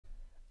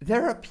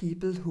There are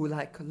people who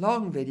like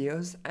long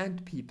videos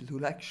and people who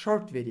like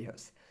short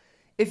videos.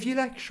 If you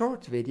like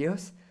short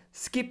videos,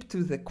 skip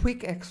to the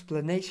quick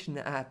explanation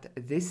at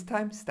this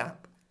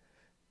timestamp.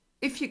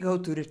 If you go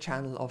to the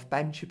channel of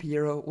Ben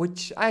Shapiro,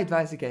 which I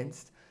advise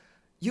against,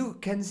 you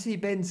can see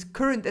Ben's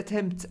current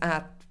attempts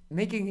at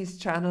making his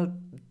channel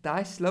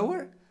die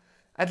slower.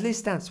 At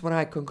least that's what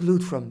I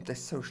conclude from the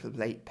Social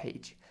Blade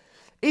page.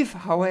 If,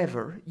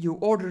 however, you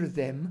order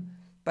them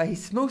by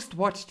his most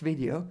watched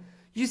video,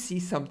 you see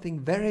something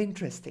very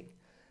interesting.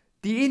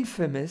 The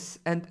infamous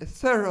and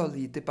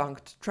thoroughly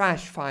debunked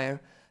trash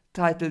fire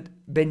titled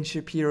Ben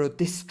Shapiro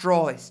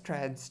Destroys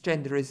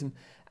Transgenderism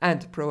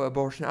and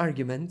Pro-Abortion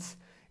Arguments,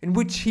 in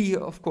which he,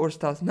 of course,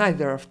 does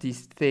neither of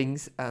these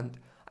things, and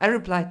I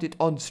replied to it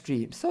on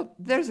stream, so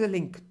there's a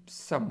link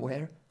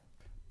somewhere.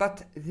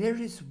 But there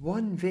is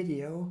one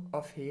video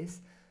of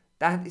his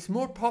that is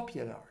more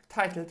popular,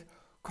 titled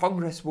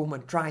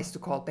Congresswoman Tries to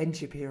Call Ben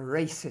Shapiro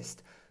Racist,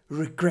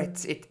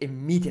 Regrets It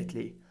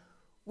Immediately,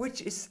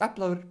 which is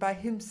uploaded by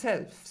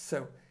himself,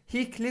 so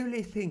he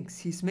clearly thinks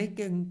he's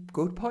making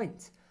good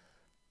points.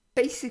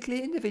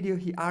 Basically, in the video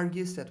he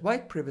argues that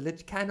white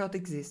privilege cannot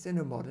exist in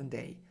a modern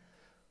day.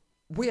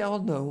 We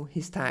all know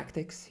his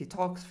tactics. He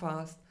talks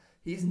fast,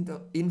 he isn't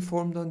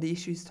informed on the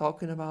issue he's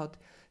talking about,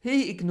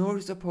 he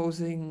ignores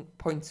opposing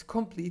points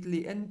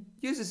completely and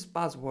uses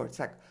buzzwords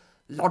like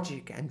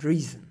logic and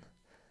reason.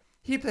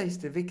 He plays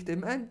the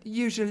victim, and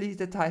usually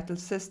the title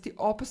says the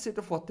opposite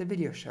of what the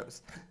video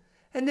shows.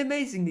 And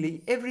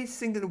amazingly, every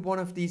single one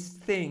of these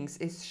things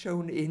is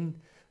shown in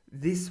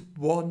this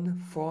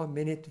 1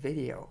 4-minute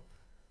video.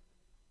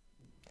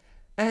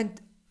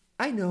 And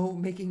I know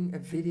making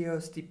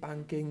videos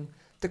debunking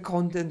the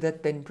content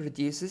that Ben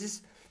produces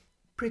is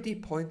pretty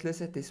pointless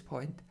at this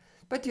point.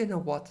 But you know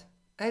what?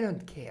 I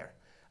don't care.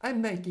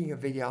 I'm making a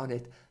video on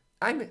it.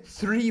 I'm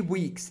 3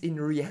 weeks in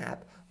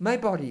rehab. My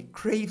body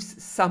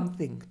craves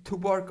something to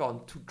work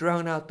on to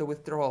drown out the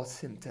withdrawal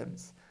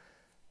symptoms.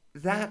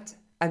 That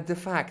and the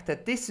fact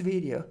that this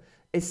video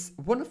is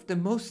one of the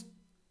most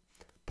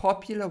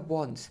popular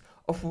ones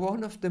of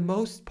one of the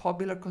most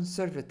popular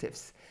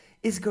conservatives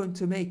is going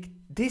to make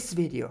this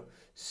video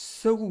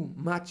so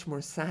much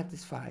more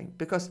satisfying,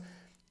 because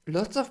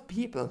lots of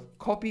people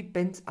copy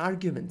Ben's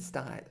argument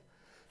style.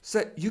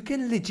 So you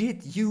can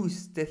legit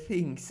use the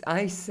things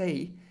I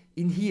say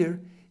in here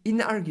in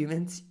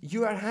arguments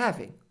you are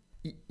having.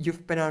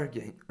 You've been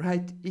arguing,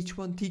 right? Each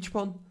one teach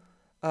one,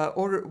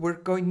 or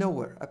we're going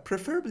nowhere.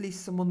 Preferably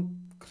someone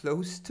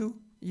close to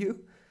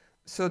you,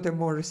 so they're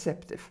more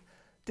receptive.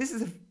 This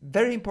is a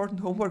very important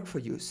homework for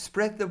you.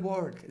 Spread the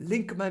word,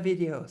 link my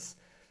videos,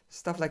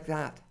 stuff like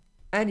that.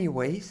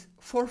 Anyways,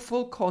 for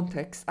full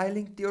context, I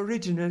linked the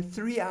original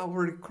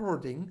 3-hour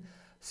recording.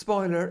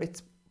 Spoiler,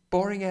 it's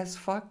boring as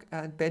fuck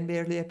and Ben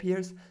barely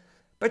appears,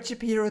 but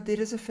Shapiro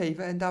did us a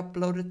favor and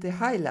uploaded the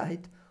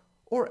highlight,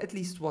 or at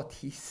least what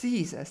he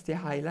sees as the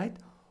highlight,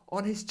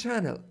 on his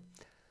channel.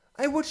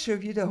 I would show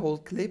you the whole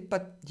clip,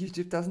 but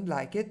YouTube doesn't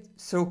like it,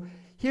 so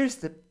here's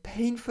the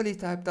painfully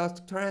typed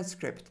out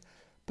transcript.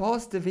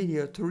 Pause the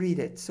video to read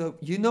it, so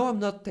you know I'm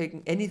not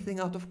taking anything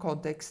out of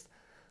context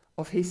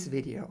of his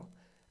video.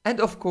 And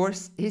of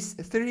course, his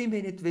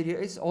 3-minute video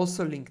is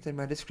also linked in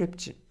my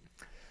description.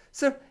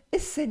 So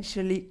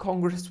essentially,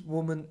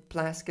 Congresswoman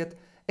Plaskett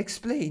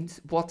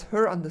explains what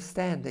her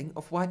understanding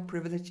of white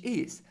privilege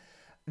is.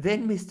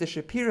 Then Mr.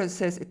 Shapiro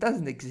says it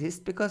doesn't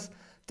exist because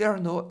there are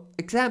no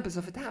examples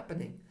of it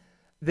happening.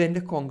 Then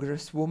the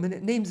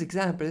Congresswoman names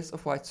examples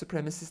of white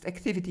supremacist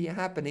activity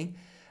happening,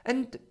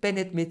 and Ben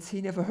admits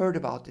he never heard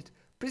about it,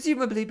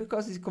 presumably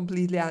because he's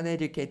completely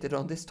uneducated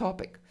on this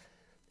topic.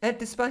 And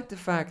despite the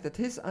fact that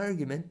his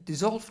argument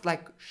dissolved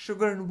like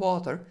sugar in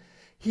water,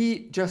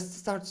 he just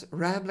starts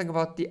rambling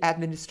about the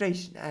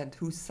administration and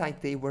whose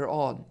side they were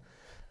on.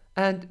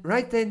 And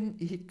right then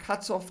he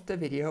cuts off the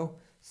video,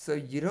 so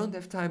you don't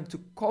have time to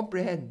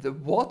comprehend the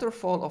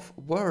waterfall of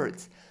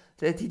words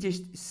that he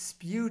just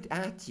spewed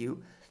at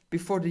you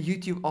before the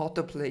YouTube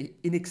autoplay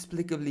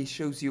inexplicably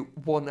shows you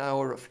 1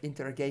 hour of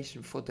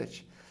interrogation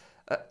footage.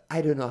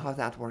 I don't know how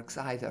that works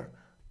either.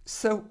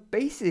 So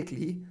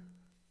basically,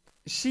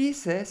 she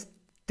says,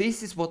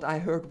 this is what I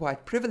heard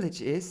white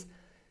privilege is.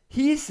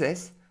 He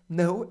says,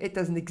 no, it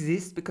doesn't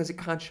exist because you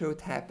can't show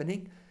it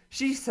happening.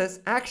 She says,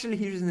 actually,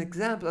 here's an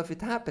example of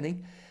it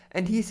happening.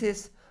 And he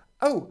says,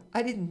 oh,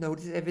 I didn't know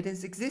this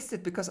evidence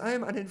existed because I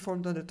am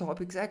uninformed on the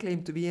topics I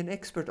claim to be an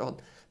expert on.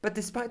 But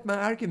despite my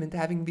argument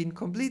having been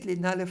completely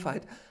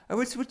nullified, I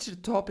will switch the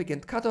topic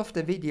and cut off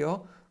the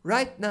video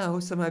right now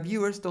so my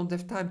viewers don't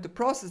have time to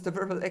process the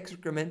verbal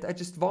excrement I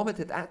just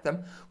vomited at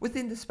them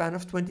within the span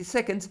of 20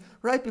 seconds,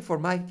 right before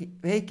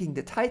making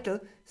the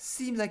title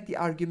seem like the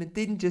argument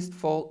didn't just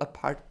fall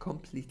apart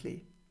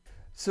completely.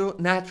 So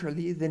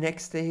naturally, the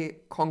next day,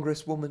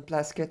 Congresswoman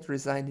Plaskett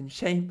resigned in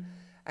shame,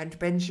 and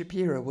Ben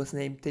Shapiro was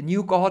named the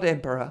new God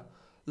Emperor,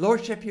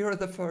 Lord Shapiro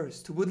I,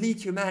 who would lead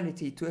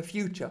humanity to a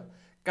future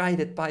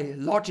guided by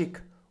logic,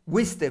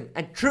 wisdom,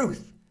 and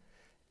truth.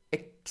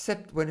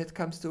 Except when it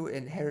comes to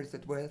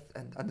inherited wealth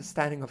and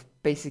understanding of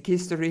basic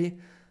history,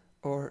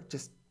 or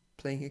just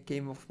playing a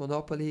game of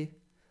Monopoly.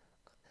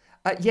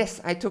 Yes,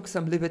 I took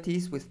some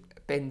liberties with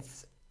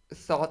Ben's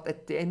thought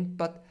at the end,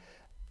 but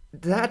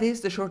that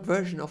is the short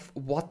version of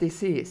what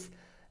this is.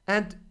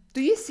 And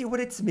do you see what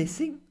it's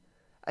missing?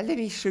 Let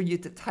me show you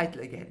the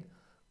title again.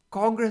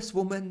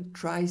 Congresswoman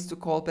tries to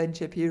call Ben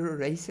Shapiro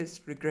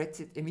racist, regrets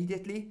it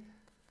immediately.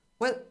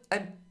 Well,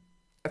 I'm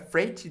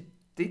afraid she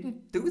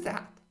didn't do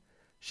that.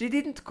 She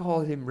didn't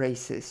call him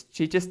racist.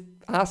 She just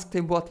asked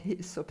him what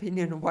his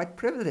opinion on white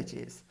privilege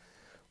is,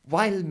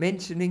 while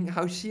mentioning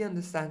how she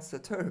understands the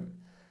term.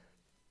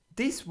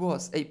 This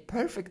was a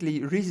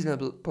perfectly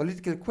reasonable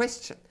political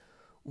question.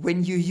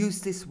 When you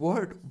use this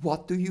word,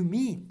 what do you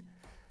mean?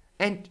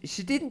 And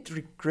she didn't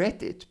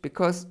regret it,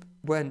 because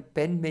when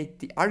Ben made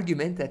the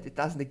argument that it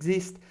doesn't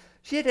exist,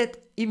 she had an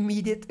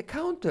immediate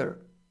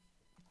counter,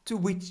 to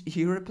which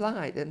he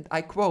replied, and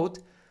I quote,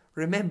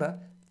 "Remember,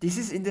 this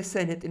is in the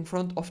Senate in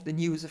front of the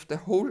news of the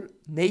whole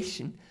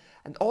nation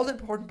and all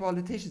important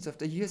politicians of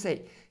the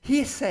USA.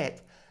 He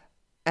said,"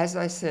 as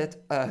I said,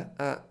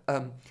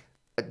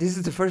 this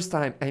is the first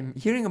time I'm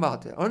hearing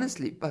about it,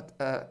 honestly, but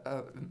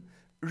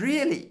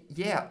really,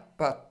 yeah,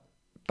 but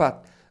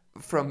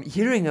from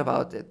hearing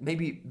about it,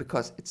 maybe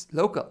because it's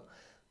local,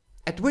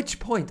 at which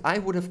point I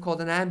would have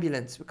called an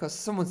ambulance because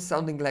someone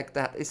sounding like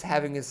that is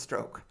having a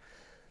stroke.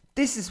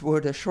 This is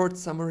where the short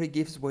summary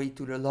gives way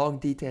to the long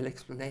detailed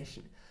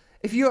explanation.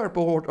 If you are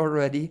bored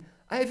already,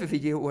 I have a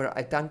video where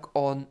I dunk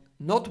on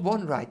not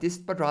one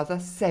rightist, but rather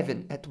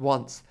 7 at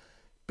once,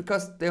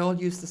 because they all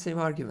use the same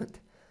argument.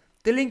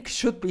 The link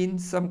should be in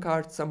some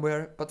card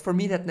somewhere, but for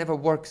me that never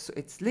works, so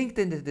it's linked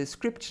in the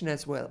description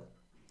as well.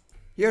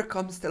 Here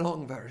comes the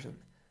long version.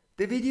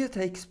 The video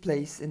takes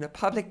place in a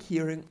public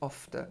hearing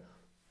of the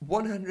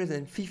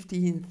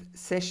 115th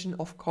session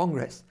of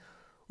Congress,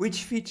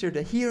 which featured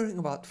a hearing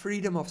about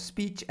freedom of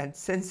speech and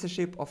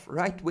censorship of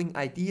right-wing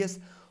ideas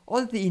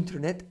on the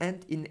internet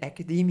and in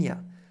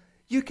academia.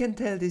 You can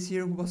tell this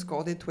hearing was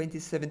called in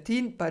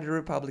 2017 by the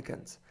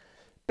Republicans.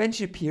 Ben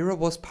Shapiro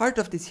was part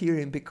of this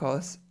hearing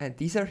because, and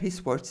these are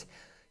his words,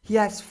 he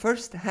has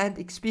first-hand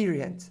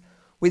experience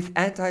with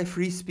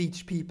anti-free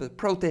speech people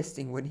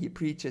protesting when he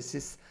preaches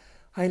his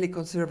highly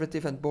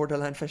conservative and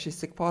borderline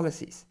fascistic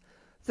policies.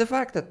 The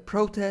fact that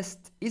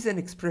protest is an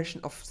expression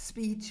of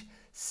speech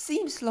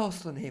seems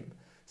lost on him.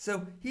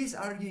 So he's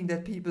arguing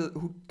that people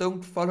who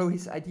don't follow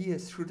his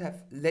ideas should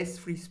have less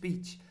free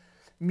speech,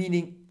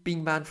 meaning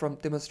being banned from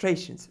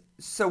demonstrations.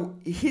 So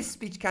his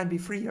speech can be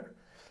freer.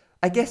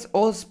 I guess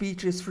all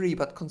speech is free,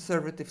 but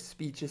conservative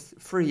speech is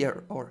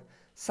freer, or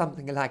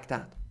something like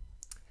that.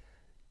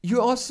 You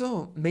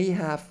also may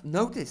have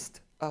noticed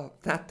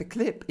that the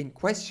clip in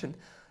question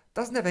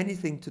doesn't have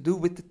anything to do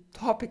with the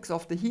topics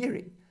of the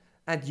hearing,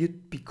 and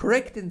you'd be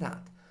correct in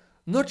that.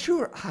 Not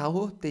sure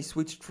how they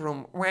switched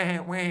from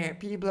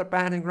people are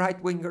banning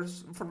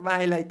right-wingers for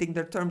violating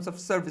their terms of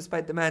service by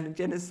demanding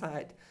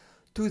genocide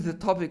to the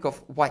topic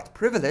of white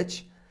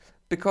privilege,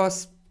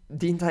 because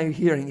the entire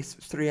hearing is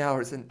 3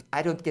 hours and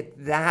I don't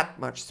get that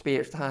much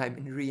spare time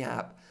in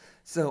rehab,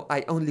 so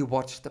I only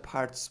watched the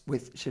parts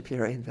with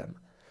Shapiro in them.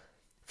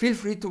 Feel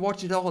free to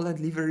watch it all and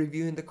leave a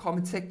review in the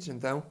comment section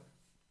though.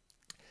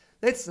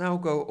 Let's now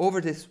go over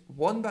this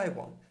one by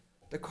one.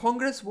 The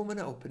Congresswoman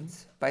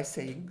opens by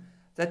saying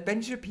that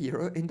Ben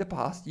Shapiro in the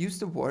past used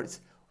the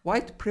words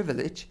white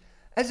privilege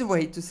as a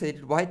way to say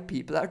that white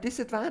people are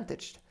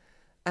disadvantaged,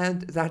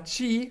 and that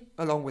she,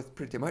 along with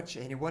pretty much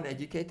anyone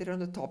educated on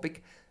the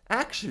topic,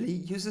 actually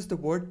uses the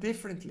word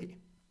differently.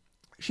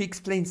 She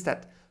explains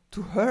that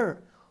to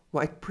her,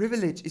 white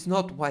privilege is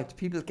not white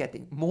people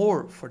getting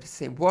more for the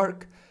same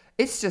work,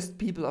 it's just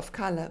people of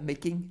color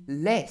making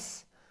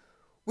less,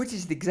 which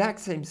is the exact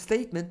same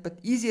statement but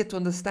easier to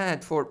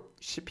understand for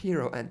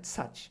Shapiro and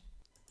such.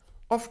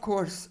 Of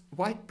course,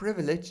 white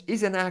privilege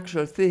is an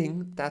actual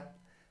thing that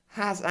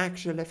has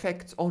actual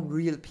effects on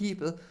real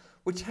people,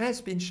 which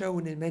has been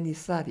shown in many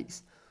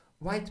studies.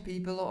 White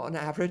people on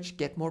average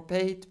get more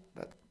paid,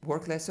 but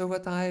work less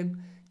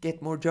overtime,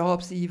 get more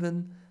jobs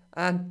even,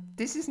 and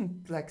this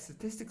isn't like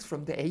statistics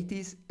from the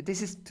 80s,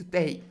 this is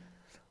today.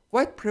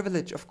 White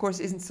privilege, of course,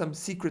 isn't some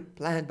secret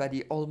plan by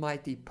the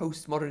almighty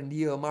postmodern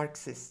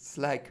neo-Marxists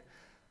like,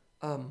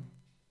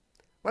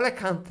 well, I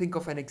can't think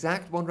of an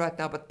exact one right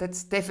now, but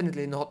that's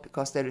definitely not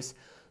because there is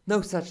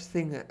no such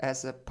thing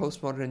as a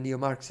postmodern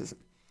neo-Marxism.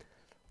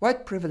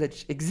 White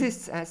privilege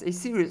exists as a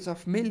series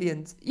of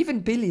millions, even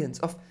billions,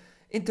 of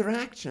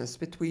interactions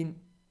between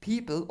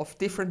people of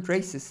different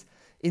races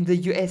in the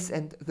US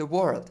and the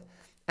world.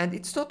 And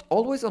it's not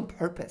always on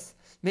purpose.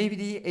 Maybe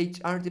the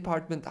HR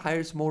department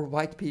hires more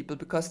white people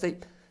because they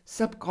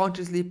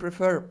subconsciously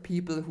prefer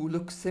people who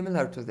look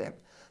similar to them.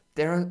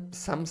 There are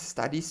some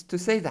studies to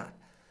say that.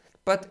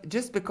 But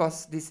just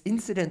because this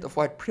incident of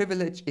white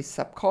privilege is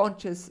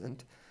subconscious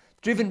and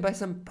driven by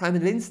some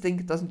primal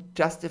instinct doesn't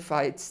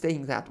justify it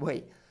staying that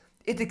way.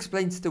 It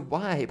explains the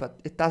why, but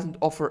it doesn't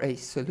offer a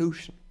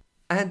solution.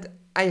 And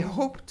I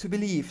hope to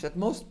believe that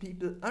most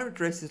people aren't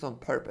racist on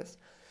purpose.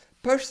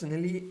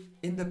 Personally,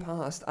 in the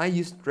past, I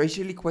used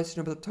racially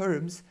questionable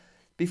terms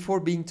before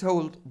being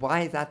told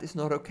why that is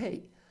not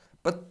okay.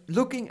 But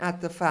looking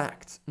at the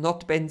facts,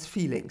 not Ben's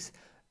feelings,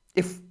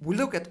 if we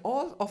look at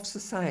all of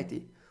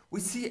society, we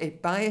see a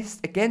bias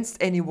against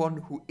anyone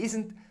who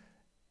isn't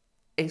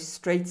a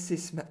straight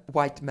cis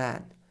white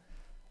man.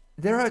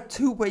 There are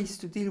two ways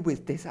to deal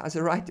with this as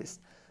a rightist.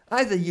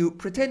 Either you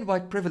pretend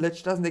white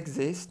privilege doesn't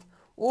exist,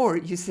 or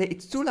you say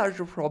it's too large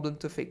a problem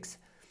to fix.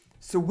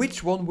 So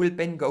which one will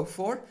Ben go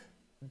for?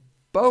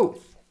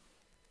 Both.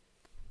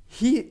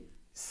 He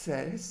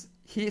says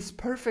he is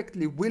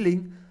perfectly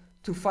willing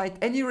to fight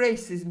any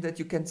racism that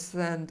you can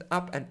stand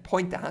up and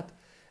point at,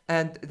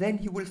 and then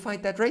he will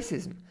fight that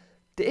racism.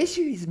 The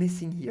issue he's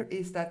missing here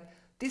is that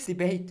this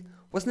debate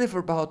was never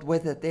about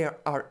whether there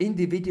are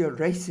individual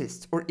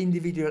racists or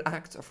individual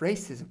acts of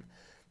racism.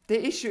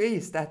 The issue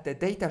is that the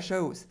data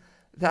shows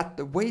that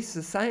the way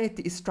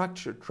society is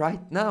structured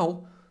right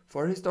now,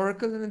 for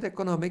historical and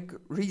economic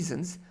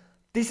reasons,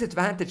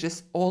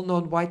 disadvantages all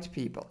non-white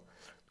people,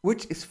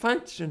 which is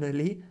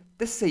functionally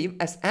the same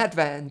as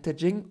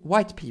advantaging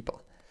white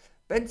people.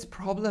 Ben's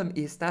problem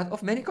is that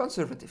of many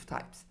conservative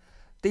types.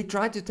 They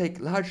try to take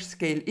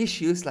large-scale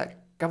issues like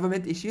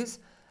government issues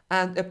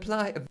and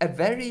apply a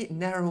very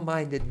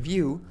narrow-minded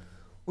view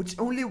which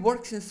only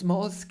works in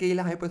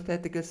small-scale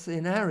hypothetical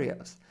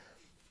scenarios.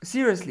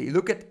 Seriously,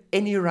 look at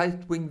any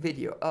right-wing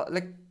video,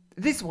 like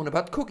this one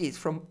about cookies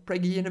from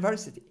PragerU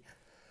University.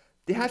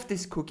 They have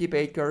this cookie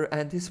baker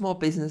and his small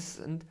business,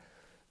 and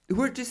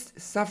we're just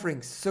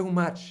suffering so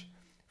much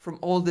from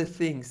all the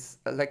things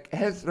like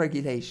health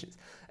regulations.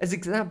 As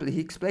example, he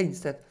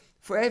explains that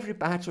for every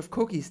batch of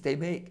cookies they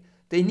make,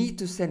 they need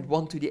to send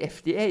one to the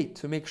FDA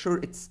to make sure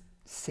it's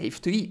safe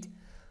to eat.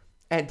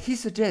 And he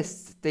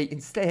suggests they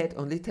instead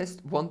only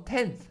test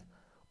 1/10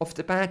 of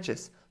the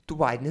batches to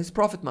widen his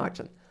profit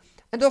margin.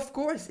 And of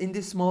course, in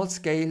this small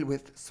scale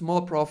with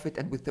small profit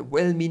and with a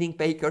well-meaning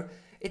baker,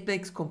 it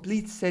makes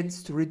complete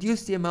sense to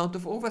reduce the amount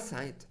of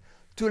oversight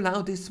to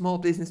allow this small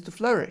business to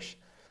flourish.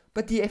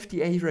 But the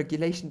FDA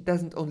regulation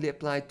doesn't only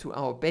apply to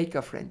our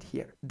baker friend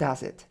here,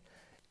 does it?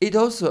 It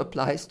also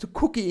applies to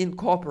Cookie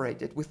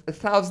Incorporated with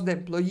 1,000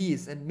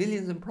 employees and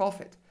millions in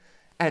profit,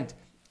 and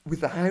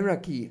with a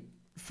hierarchy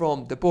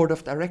from the board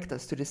of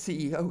directors to the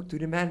CEO, to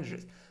the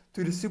managers,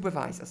 to the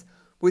supervisors,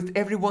 with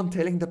everyone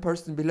telling the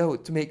person below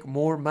to make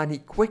more money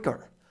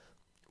quicker.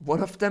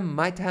 One of them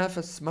might have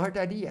a smart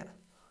idea.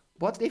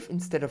 What if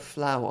instead of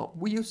flour,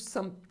 we use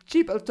some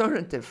cheap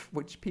alternative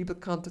which people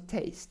can't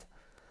taste?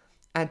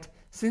 And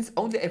since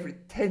only every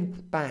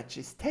 10th batch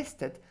is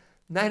tested,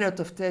 9 out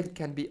of 10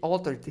 can be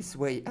altered this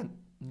way and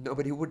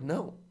nobody would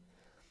know.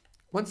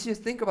 Once you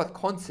think about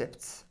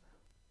concepts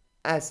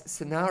as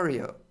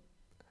scenario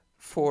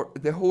for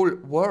the whole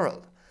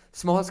world,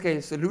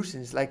 small-scale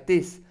solutions like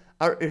this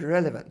are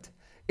irrelevant.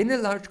 In a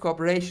large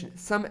corporation,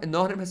 some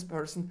anonymous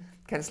person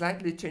can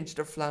slightly change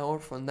their flour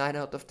for 9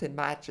 out of 10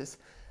 batches.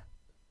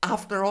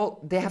 After all,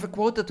 they have a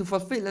quota to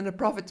fulfill and a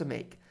profit to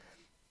make.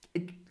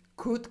 It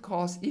could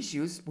cause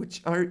issues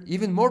which are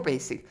even more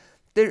basic.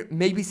 There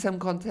may be some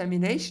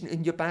contamination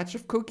in your batch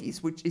of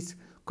cookies which is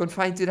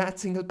confined to that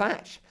single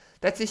batch.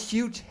 That's a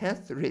huge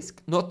health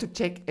risk not to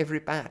check every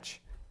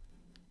batch.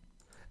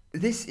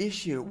 This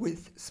issue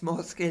with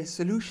small-scale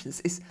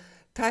solutions is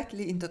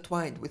tightly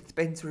intertwined with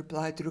Ben's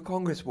reply to the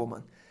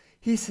Congresswoman.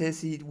 He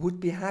says he would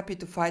be happy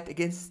to fight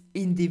against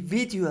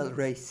individual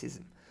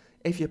racism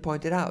if you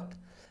point it out.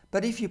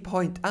 But if you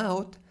point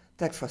out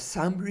that for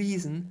some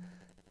reason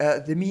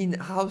the mean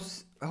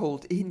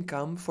household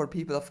income for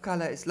people of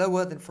color is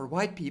lower than for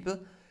white people,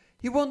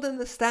 he won't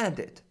understand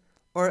it,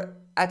 or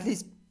at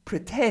least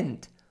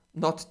pretend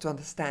not to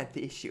understand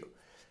the issue.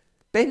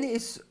 Ben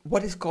is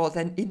what is called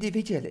an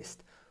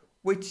individualist,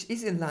 which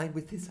is in line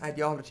with his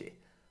ideology.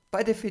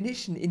 By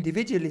definition,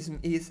 individualism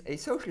is a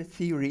social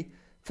theory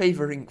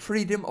favoring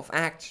freedom of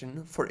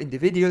action for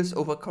individuals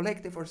over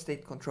collective or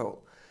state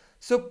control.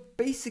 So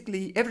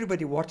basically,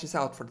 everybody watches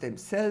out for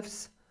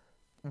themselves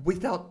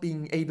without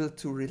being able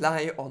to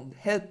rely on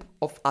help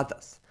of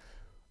others.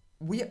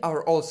 We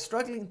are all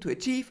struggling to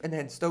achieve, and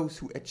hence those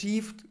who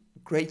achieved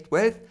great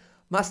wealth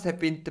must have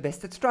been the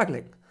best at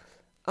struggling.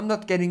 I'm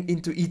not getting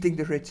into eating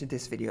the rich in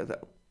this video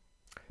though.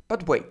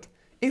 But wait,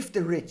 if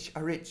the rich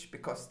are rich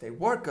because they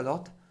work a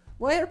lot,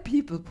 why are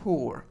people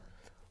poor?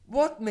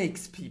 What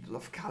makes people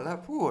of color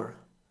poor?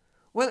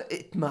 Well,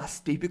 it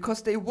must be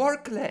because they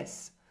work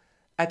less.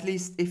 At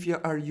least if you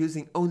are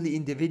using only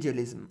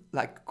individualism,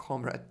 like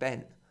Comrade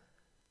Ben.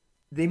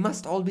 They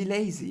must all be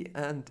lazy,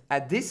 and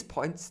at this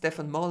point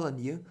Stefan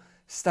Molyneux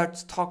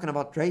starts talking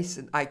about race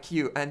and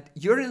IQ, and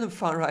you're in a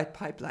far-right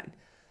pipeline.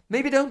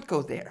 Maybe don't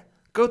go there.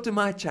 Go to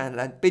my channel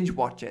and binge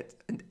watch it,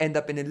 and end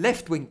up in a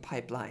left-wing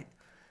pipeline.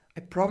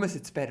 I promise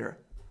it's better.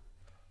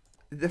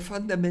 The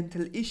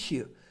fundamental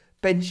issue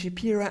Ben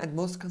Shapiro and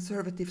most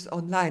conservatives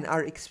online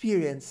are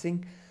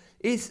experiencing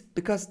is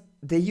because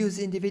they use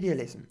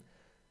individualism.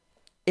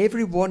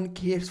 Everyone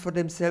cares for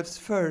themselves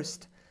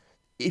first,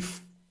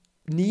 if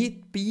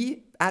need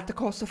be, at the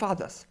cost of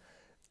others.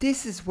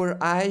 This is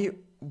where I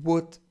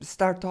would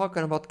start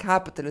talking about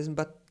capitalism,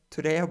 but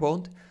today I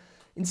won't.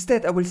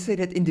 Instead, I will say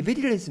that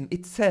individualism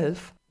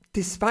itself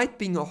despite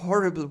being a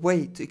horrible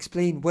way to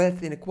explain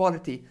wealth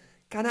inequality,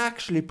 can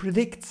actually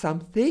predict some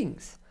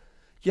things.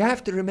 You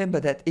have to remember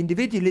that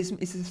individualism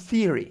is a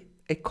theory,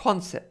 a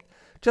concept,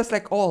 just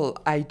like all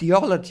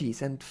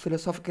ideologies and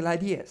philosophical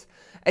ideas.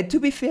 And to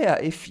be fair,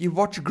 if you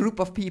watch a group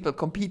of people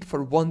compete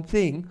for one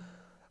thing,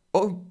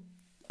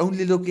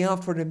 only looking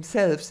out for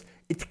themselves,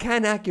 it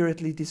can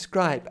accurately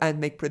describe and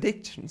make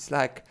predictions,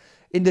 like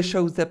in the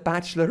show The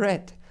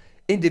Bachelorette.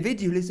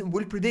 Individualism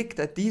will predict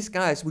that these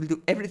guys will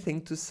do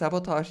everything to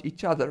sabotage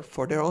each other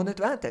for their own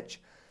advantage.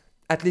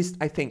 At least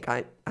I think.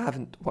 I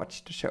haven't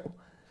watched the show.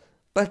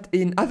 But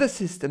in other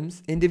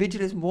systems,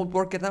 individualism won't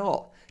work at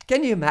all.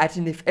 Can you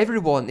imagine if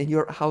everyone in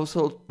your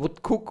household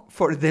would cook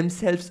for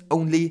themselves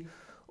only?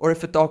 Or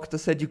if a doctor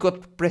said, you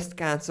got breast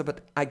cancer,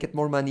 but I get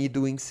more money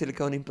doing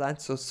silicone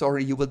implants, so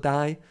sorry, you will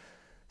die.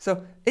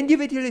 So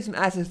individualism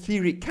as a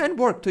theory can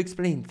work to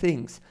explain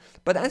things.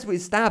 But as we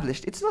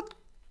established, it's not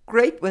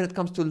great when it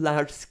comes to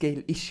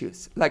large-scale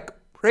issues, like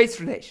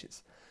race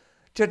relations.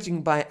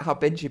 Judging by how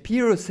Ben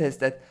Shapiro says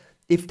that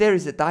if there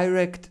is a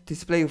direct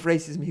display of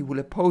racism, he will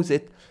oppose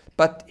it,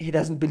 but he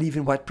doesn't believe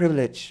in white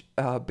privilege,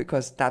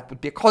 because that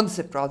would be a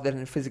concept rather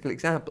than a physical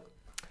example.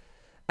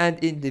 And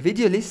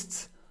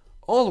individualists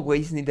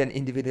always need an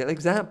individual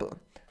example.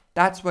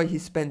 That's why he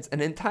spends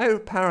an entire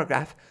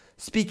paragraph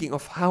speaking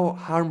of how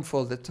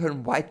harmful the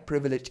term white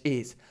privilege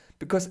is,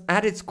 because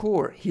at its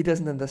core, he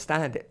doesn't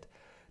understand it.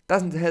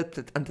 Doesn't help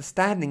that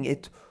understanding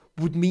it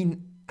would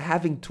mean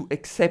having to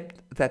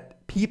accept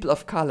that people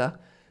of color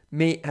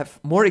may have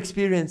more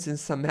experience in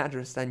some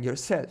matters than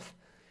yourself,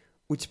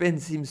 which Ben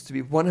seems to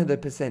be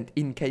 100%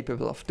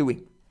 incapable of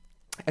doing.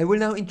 I will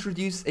now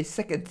introduce a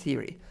second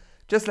theory.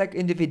 Just like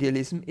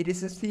individualism, it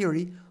is a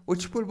theory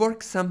which will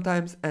work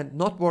sometimes and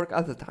not work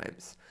other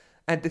times.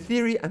 And the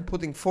theory I'm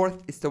putting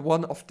forth is the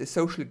one of the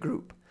social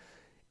group.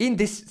 In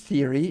this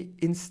theory,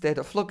 instead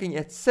of looking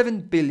at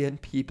 7 billion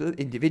people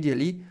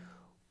individually,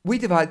 we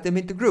divide them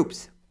into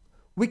groups.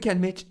 We can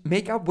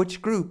make up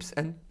which groups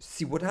and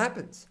see what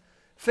happens.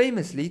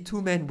 Famously,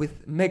 two men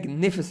with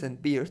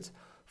magnificent beards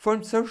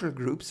formed social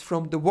groups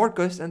from the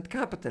workers and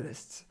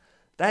capitalists.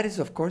 That is,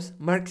 of course,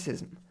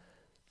 Marxism.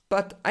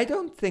 But I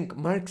don't think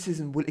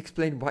Marxism will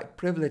explain white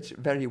privilege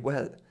very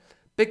well,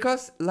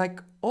 because,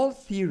 like all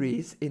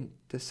theories in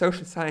the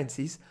social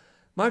sciences,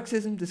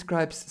 Marxism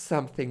describes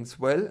some things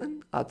well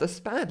and others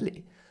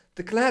badly.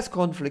 The class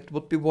conflict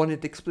would be one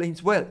it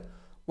explains well.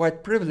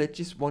 White privilege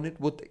is one it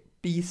would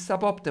be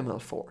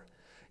suboptimal for.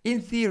 In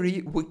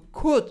theory, we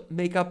could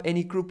make up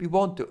any group we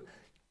want to.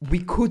 We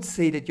could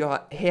say that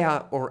your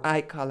hair or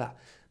eye color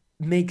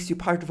makes you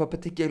part of a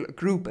particular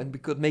group, and we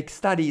could make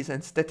studies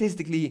and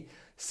statistically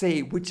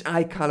say which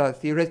eye color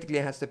theoretically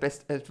has the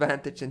best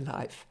advantage in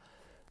life.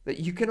 But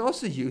you can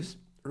also use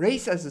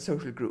race as a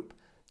social group.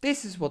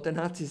 This is what the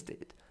Nazis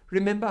did.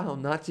 Remember how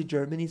Nazi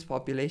Germany's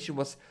population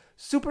was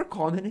super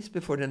communist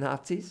before the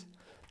Nazis?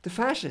 The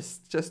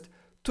fascists just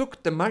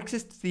took the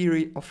Marxist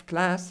theory of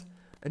class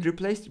and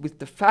replaced it with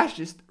the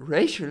fascist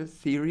racial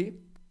theory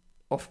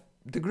of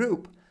the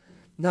group.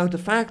 Now the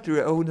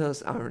factory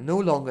owners are no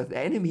longer the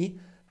enemy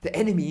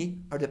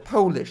are the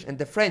Polish and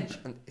the French,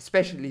 and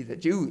especially the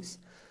Jews.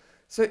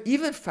 So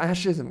even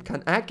fascism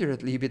can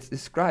accurately be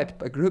described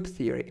by group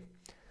theory.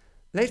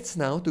 Let's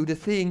now do the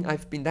thing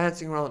I've been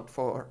dancing around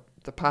for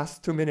the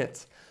past 2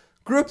 minutes.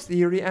 Group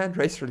theory and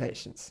race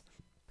relations.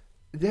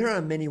 There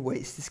are many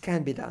ways this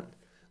can be done.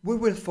 We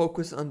will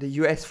focus on the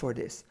US for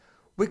this.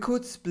 We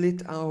could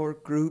split our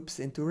groups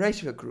into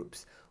racial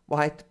groups.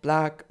 White,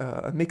 black,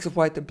 a mix of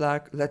white and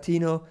black,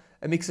 Latino,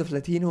 a mix of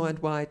Latino and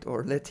white,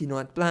 or Latino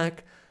and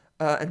black.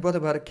 And what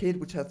about a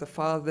kid which has the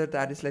father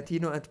that is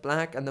Latino and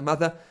black and the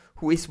mother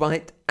who is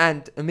white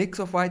and a mix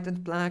of white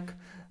and black?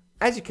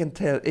 As you can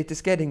tell, it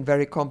is getting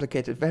very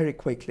complicated very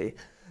quickly.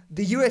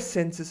 The US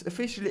Census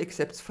officially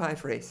accepts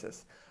 5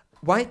 races: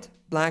 white,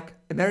 black,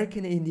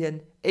 American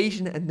Indian,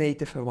 Asian and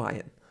Native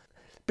Hawaiian.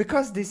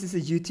 Because this is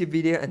a YouTube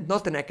video and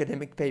not an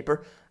academic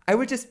paper, I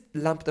will just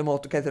lump them all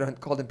together and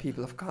call them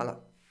people of color.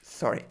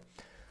 Sorry.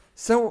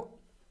 So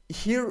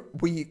here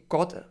we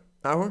got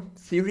our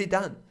theory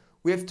done.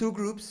 We have 2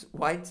 groups,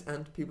 whites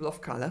and people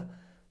of color.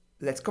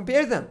 Let's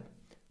compare them.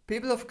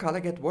 People of color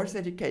get worse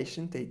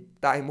education, they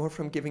die more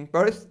from giving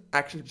birth,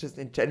 actually just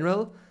in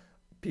general.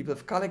 People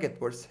of color get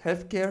worse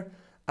healthcare,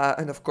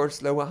 and of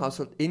course lower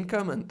household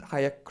income and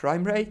higher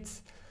crime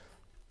rates.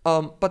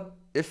 But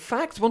if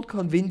facts won't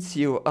convince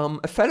you,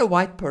 a fellow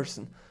white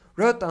person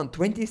wrote down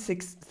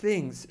 26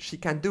 things she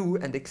can do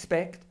and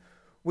expect,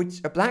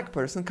 which a black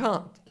person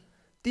can't.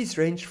 These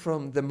range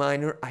from the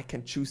minor, I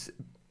can choose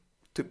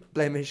to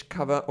blemish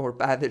cover or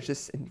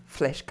bandages in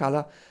flesh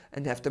color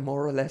and have them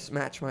more or less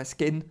match my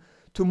skin,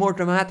 to more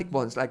dramatic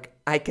ones like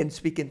I can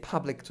speak in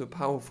public to a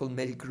powerful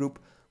male group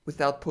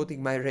without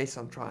putting my race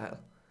on trial.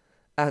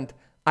 And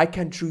I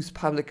can choose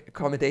public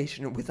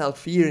accommodation without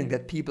fearing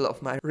that people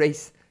of my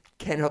race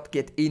cannot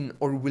get in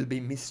or will be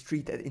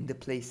mistreated in the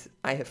place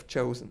I have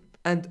chosen.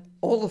 And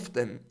all of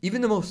them,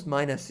 even the most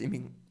minor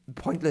seeming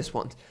pointless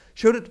ones,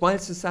 show that while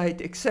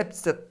society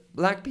accepts that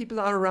black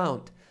people are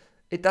around,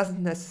 it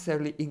doesn't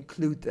necessarily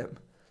include them.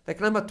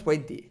 Like number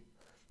 20.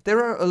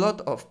 There are a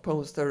lot of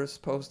posters,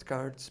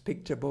 postcards,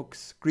 picture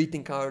books,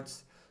 greeting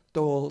cards,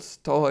 dolls,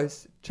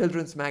 toys,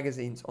 children's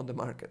magazines on the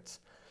markets.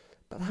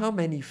 But how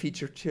many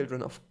feature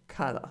children of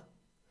color?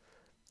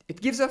 It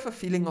gives off a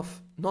feeling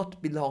of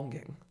not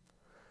belonging.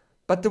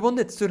 But the one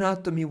that stood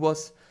out to me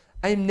was,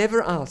 I am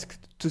never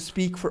asked to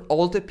speak for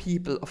all the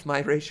people of my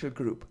racial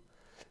group.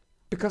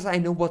 Because I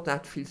know what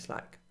that feels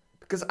like.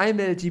 Because I'm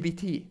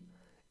LGBT.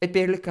 It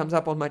barely comes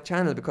up on my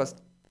channel because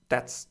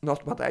that's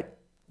not what I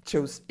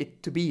chose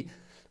it to be.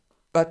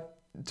 But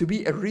to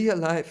be a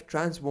real-life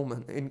trans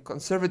woman in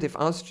conservative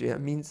Austria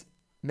means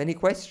many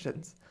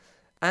questions.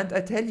 And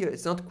I tell you,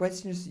 it's not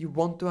questions you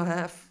want to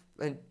have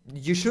and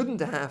you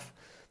shouldn't have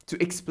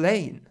to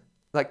explain,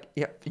 like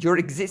your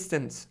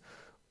existence,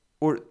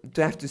 or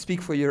to have to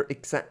speak for your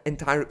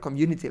entire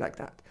community like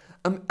that.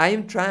 I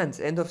am trans,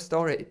 end of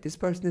story. This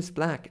person is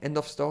black, end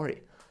of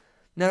story.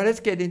 Now let's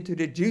get into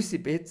the juicy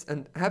bits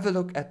and have a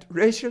look at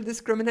racial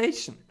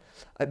discrimination.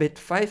 I bet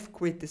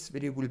 £5 this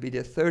video will be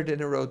the third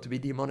in a row to be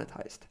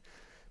demonetized.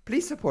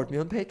 Please support me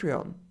on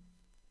Patreon.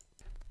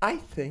 I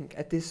think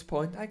at this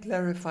point I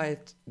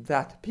clarified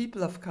that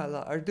people of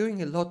color are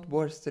doing a lot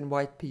worse than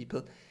white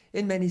people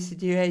in many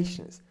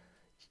situations.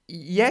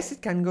 Yes,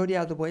 it can go the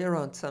other way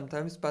around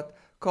sometimes, but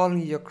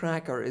calling you a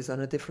cracker is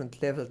on a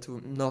different level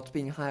to not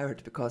being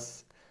hired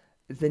because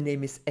the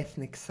name is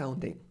ethnic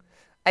sounding.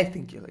 I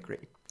think you'll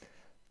agree.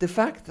 The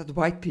fact that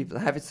white people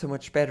have it so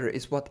much better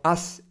is what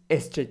us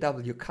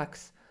SJW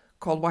cucks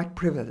call white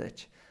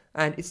privilege.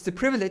 And it's the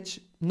privilege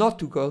not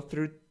to go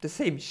through the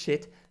same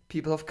shit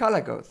people of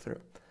color go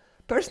through.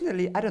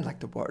 Personally, I don't like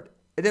the word.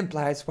 It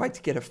implies whites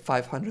get a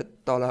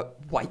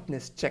 $500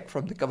 whiteness check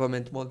from the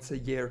government once a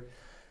year.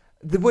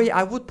 The way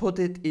I would put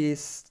it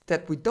is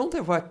that we don't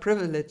have white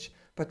privilege,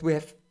 but we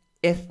have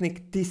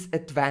ethnic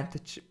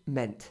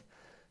disadvantagement.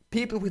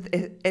 People with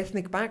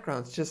ethnic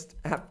backgrounds just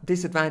have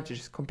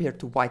disadvantages compared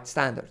to white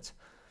standards.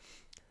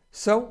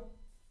 So,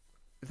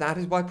 that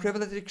is why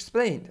privilege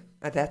explained.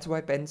 And that's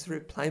why Ben's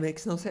reply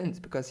makes no sense,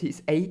 because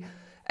he's A,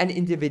 an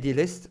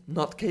individualist,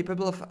 not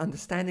capable of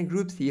understanding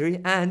group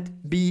theory,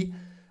 and B,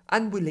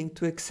 unwilling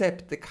to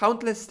accept the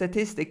countless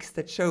statistics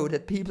that show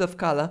that people of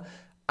color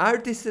are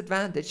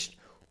disadvantaged,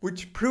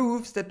 which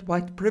proves that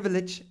white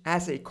privilege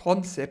as a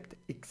concept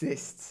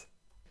exists.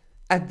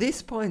 At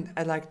this point,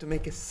 I'd like to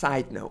make a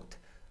side note.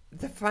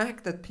 The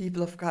fact that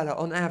people of color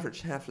on average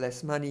have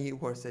less money,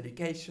 worse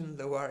education,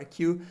 lower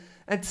IQ,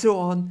 and so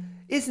on,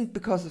 isn't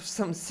because of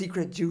some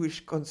secret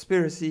Jewish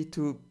conspiracy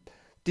to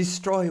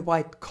destroy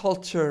white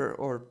culture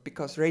or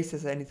because race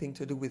has anything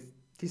to do with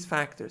these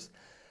factors.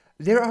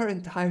 There are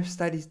entire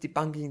studies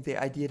debunking the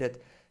idea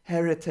that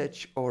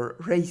heritage or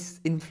race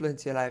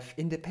influence your life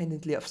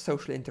independently of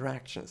social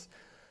interactions.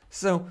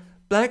 So,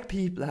 black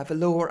people have a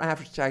lower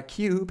average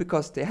IQ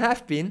because they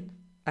have been,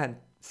 and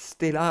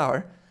still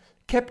are,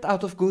 kept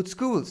out of good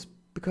schools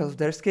because of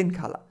their skin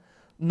color,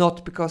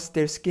 not because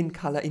their skin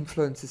color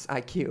influences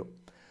IQ.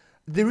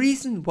 The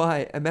reason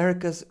why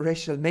America's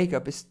racial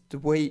makeup is the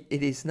way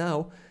it is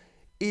now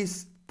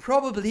is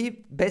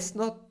probably best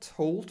not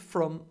told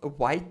from a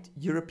white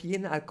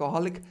European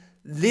alcoholic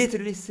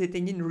literally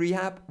sitting in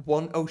rehab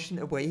 1 ocean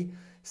away.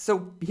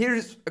 So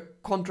here's a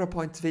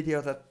Contrapoint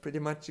video that pretty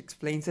much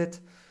explains it.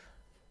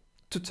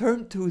 To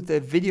turn to the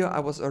video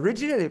I was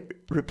originally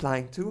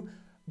replying to,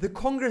 the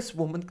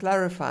congresswoman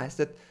clarifies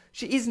that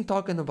she isn't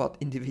talking about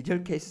individual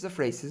cases of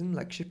racism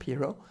like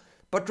Shapiro,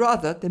 but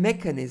rather the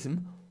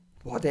mechanism,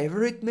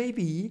 whatever it may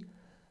be,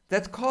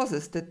 that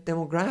causes the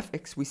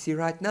demographics we see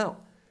right now.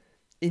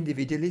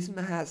 Individualism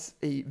has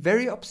a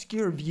very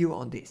obscure view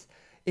on this.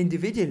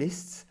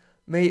 Individualists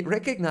may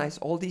recognize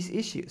all these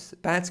issues,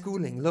 bad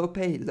schooling, low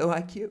pay, low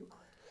IQ,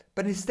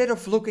 but instead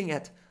of looking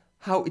at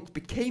how it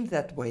became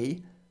that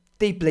way,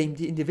 they blame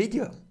the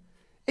individual.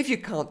 If you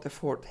can't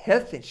afford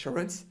health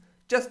insurance,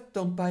 just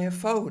don't buy a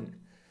phone.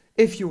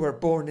 If you were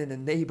born in a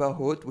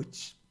neighborhood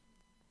which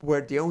were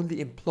the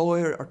only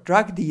employer or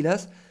drug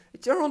dealers,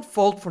 it's your own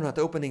fault for not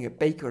opening a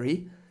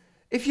bakery.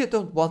 If you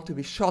don't want to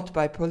be shot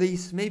by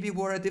police, maybe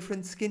wear a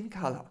different skin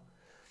color.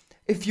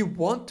 If you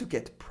want to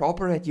get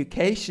proper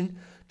education,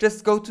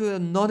 just go to a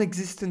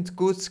non-existent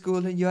good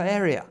school in your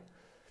area.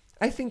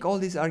 I think all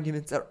these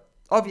arguments are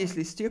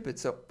obviously stupid,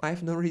 so I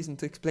have no reason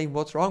to explain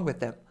what's wrong with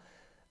them.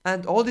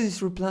 And all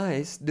these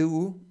replies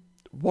do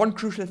one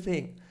crucial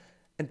thing,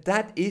 and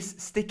that is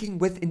sticking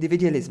with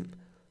individualism,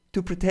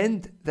 to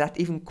pretend that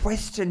even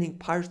questioning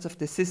parts of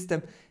the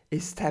system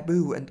is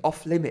taboo and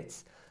off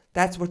limits.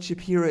 That's what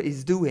Shapiro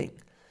is doing.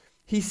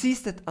 He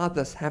sees that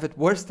others have it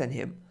worse than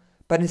him,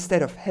 but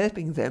instead of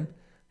helping them,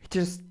 he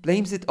just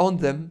blames it on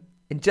them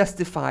and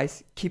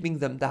justifies keeping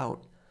them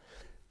down.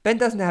 Ben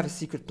doesn't have a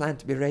secret plan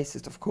to be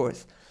racist, of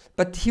course,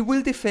 but he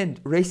will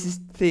defend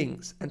racist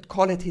things and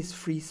call it his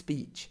free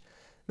speech.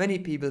 Many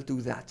people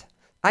do that.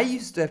 I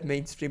used to have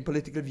mainstream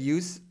political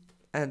views,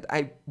 and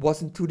I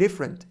wasn't too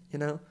different, you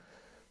know.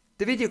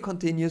 The video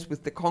continues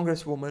with the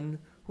congresswoman,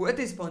 who at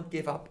this point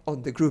gave up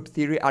on the group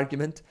theory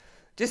argument,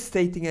 just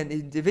stating an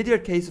individual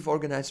case of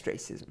organized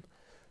racism.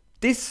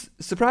 This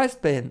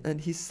surprised Ben,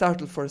 and he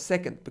startled for a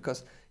second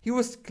because he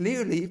was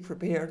clearly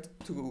prepared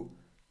to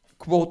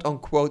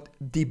quote-unquote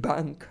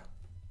debunk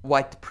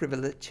white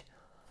privilege.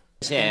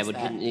 Yeah,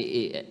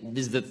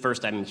 this is the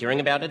first I'm hearing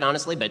about it,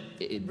 honestly, but...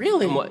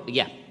 Really?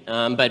 Yeah,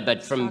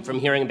 but from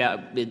hearing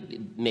about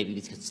it, maybe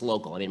because it's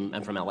local, I mean,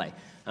 I'm from LA.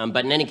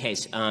 But in any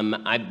case,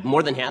 I'm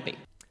more than happy.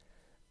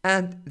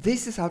 And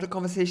this is how the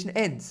conversation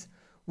ends,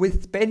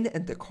 with Ben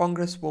and the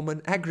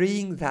congresswoman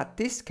agreeing that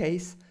this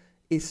case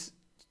is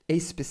a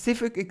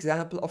specific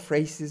example of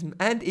racism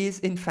and is,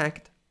 in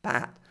fact,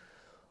 bad.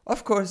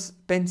 Of course,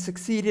 Ben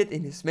succeeded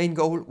in his main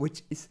goal,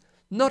 which is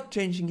not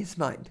changing his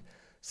mind.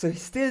 So he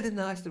still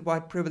denies that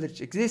white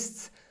privilege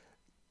exists,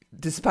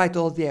 despite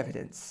all the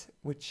evidence,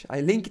 which I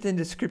linked in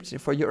the description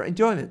for your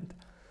enjoyment.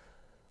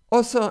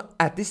 Also,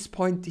 at this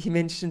point, he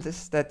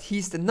mentions that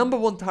he's the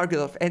 #1 target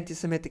of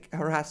anti-Semitic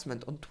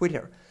harassment on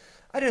Twitter.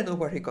 I don't know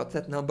where he got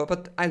that number,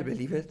 but I'll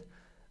believe it.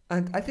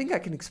 And I think I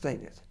can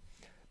explain it.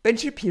 Ben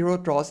Shapiro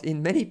draws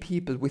in many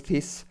people with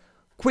his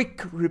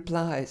quick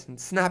replies and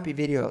snappy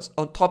videos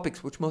on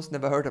topics which most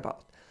never heard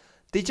about.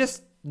 They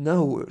just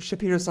know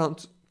Shapiro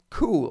sounds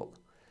cool.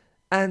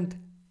 And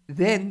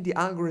then the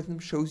algorithm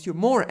shows you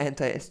more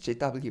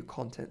anti-SJW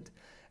content.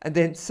 And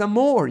then some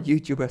more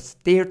YouTubers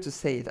dare to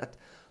say that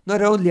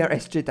not only are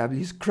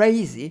SJWs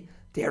crazy,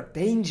 they're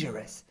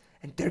dangerous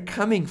and they're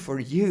coming for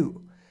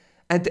you.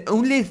 And the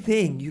only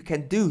thing you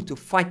can do to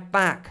fight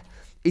back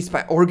is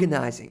by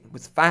organizing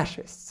with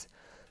fascists.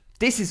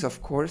 This is,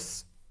 of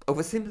course,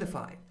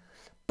 oversimplifying.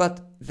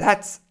 But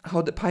that's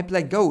how the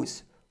pipeline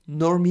goes.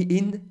 Normie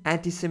in,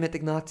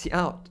 anti-Semitic Nazi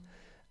out.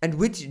 And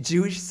which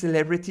Jewish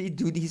celebrity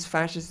do these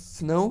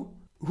fascists know?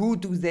 Who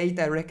do they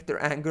direct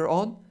their anger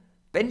on?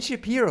 Ben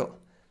Shapiro,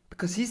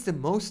 because he's the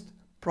most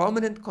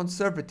prominent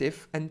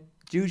conservative and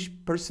Jewish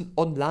person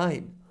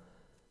online.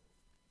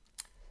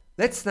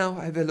 Let's now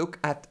have a look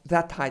at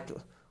that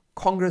title.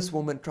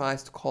 Congresswoman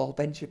tries to call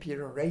Ben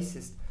Shapiro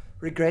racist,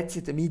 regrets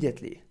it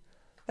immediately.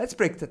 Let's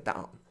break that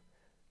down.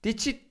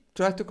 Did she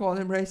try to call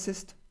him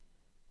racist?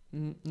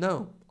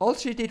 No. All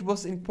she did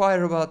was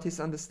inquire about his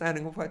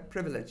understanding of white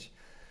privilege.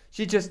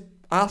 She just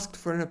asked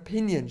for an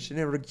opinion. She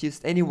never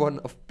accused anyone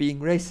of being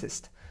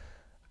racist.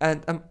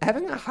 And I'm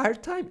having a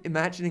hard time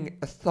imagining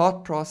a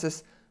thought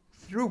process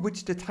through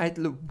which the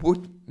title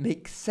would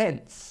make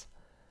sense.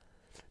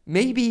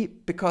 Maybe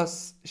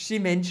because she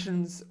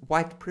mentions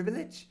white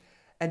privilege,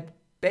 and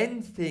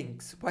Ben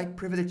thinks white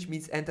privilege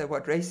means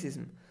anti-white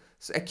racism.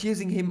 So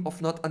accusing him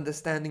of not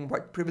understanding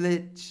white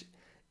privilege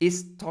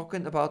is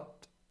talking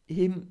about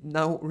him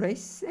now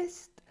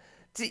racist?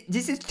 See,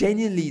 this is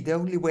genuinely the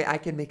only way I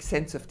can make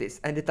sense of this,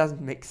 and it doesn't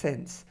make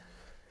sense.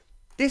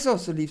 This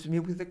also leaves me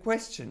with a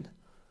question.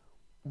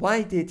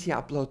 Why did he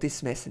upload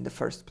this mess in the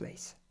first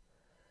place?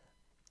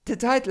 The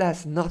title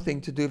has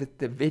nothing to do with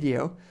the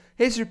video,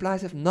 his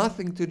replies have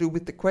nothing to do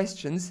with the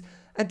questions,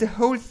 and the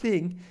whole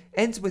thing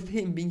ends with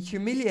him being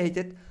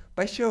humiliated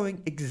by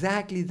showing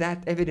exactly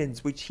that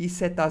evidence which he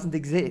said doesn't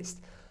exist.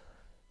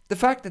 The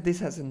fact that this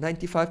has a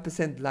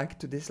 95% like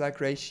to dislike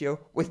ratio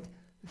with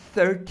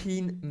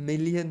 13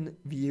 million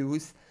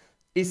views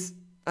is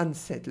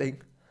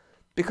unsettling,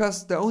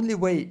 because the only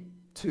way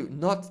to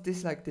not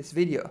dislike this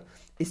video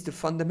is to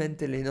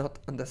fundamentally not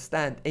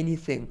understand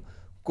anything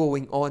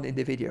going on in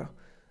the video.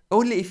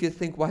 Only if you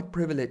think white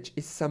privilege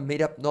is some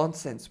made up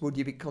nonsense would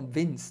you be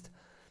convinced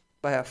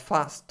by a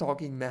fast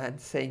talking man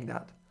saying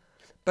that.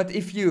 But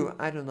if you,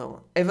 I don't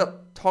know,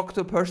 ever talked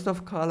to a person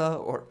of color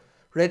or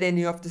read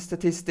any of the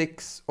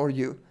statistics, or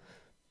you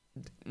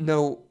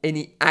know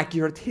any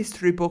accurate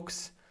history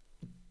books,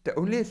 the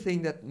only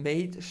thing that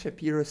made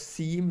Shapiro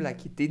seem like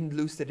he didn't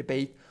lose the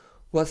debate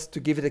was to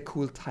give it a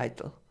cool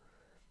title.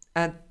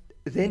 And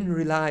then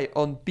rely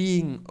on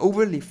being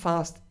overly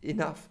fast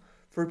enough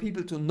for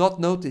people to not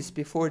notice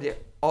before the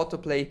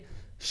autoplay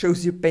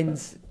shows you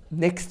Ben's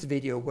next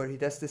video where he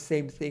does the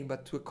same thing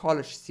but to a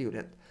college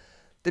student.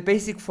 The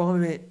basic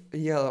formula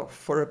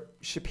for a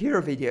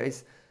Shapiro video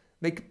is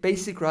make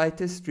basic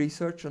rightist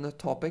research on a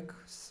topic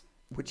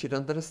which you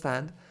don't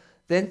understand,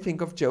 then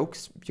think of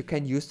jokes you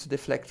can use to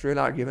deflect real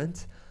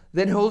arguments,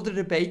 then hold a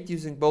debate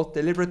using both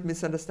deliberate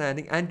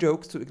misunderstanding and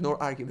jokes to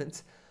ignore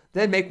arguments,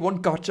 then make one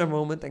gotcha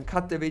moment and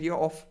cut the video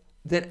off,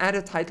 then add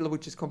a title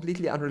which is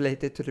completely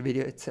unrelated to the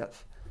video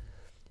itself.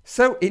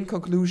 So, in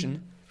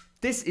conclusion,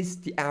 this is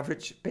the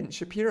average Ben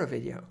Shapiro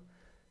video,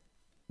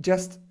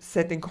 just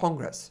set in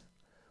Congress.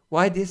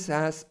 Why this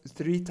has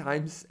 3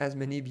 times as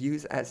many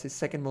views as his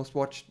second most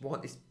watched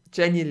one is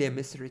genuinely a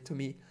mystery to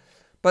me.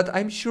 But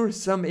I'm sure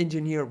some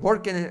engineer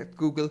working at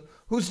Google,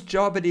 whose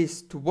job it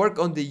is to work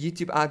on the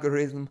YouTube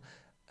algorithm,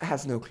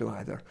 has no clue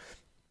either.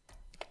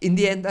 In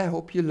the end, I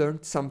hope you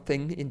learned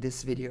something in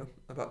this video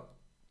about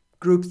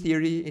group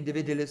theory,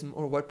 individualism,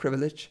 or white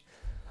privilege.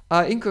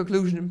 In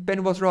conclusion,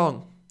 Ben was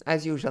wrong,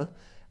 as usual,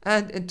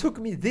 and it took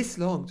me this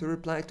long to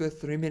reply to a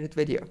 3-minute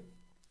video.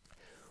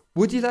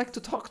 Would you like to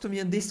talk to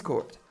me on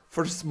Discord?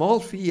 For a small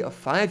fee of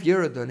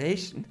 €5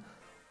 donation,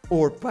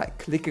 or by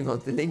clicking on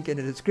the link in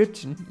the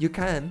description, you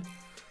can.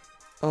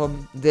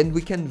 then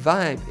we can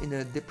vibe in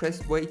a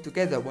depressed way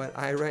together while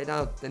I ride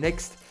out the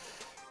next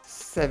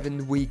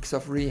 7 weeks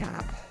of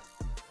rehab.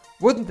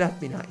 Wouldn't that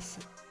be nice?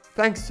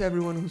 Thanks to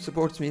everyone who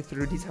supports me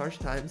through these harsh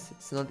times,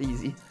 it's not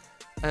easy.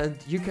 And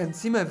you can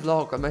see my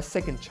vlog on my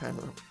second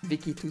channel,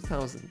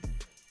 Vicky2000.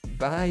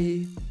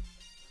 Bye!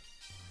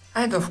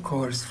 And of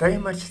course, very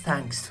much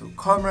thanks to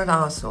Comrade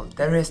Asshole,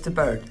 Darius the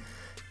Bird,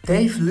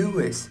 Dave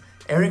Lewis,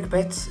 Eric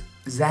Betts,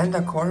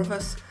 Xander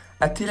Corvus,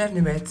 Attila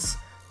Nimitz,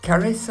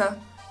 Carissa,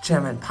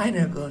 Chairman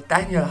Pineapple,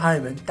 Daniel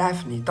Hyman,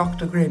 Daphne,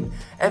 Dr. Grimm,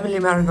 Emily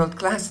Marigold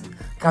Klassen,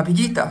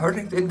 Gabigita,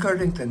 Hurtington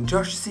Curtington,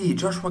 Josh C.,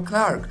 Joshua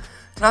Clark,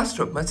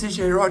 Klastrup,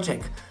 Matsije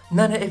Rojek,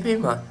 Nana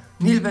Epima,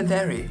 Neil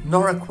Banderi,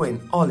 Nora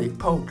Quinn, Ollie,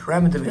 Pote,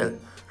 Ramadeville,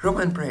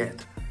 Roman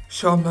Bryant,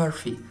 Sean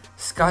Murphy,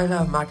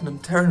 Skylar Magnum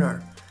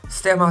Turner,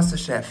 Stairmaster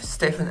Chef,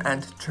 Stephen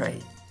and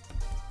Trey.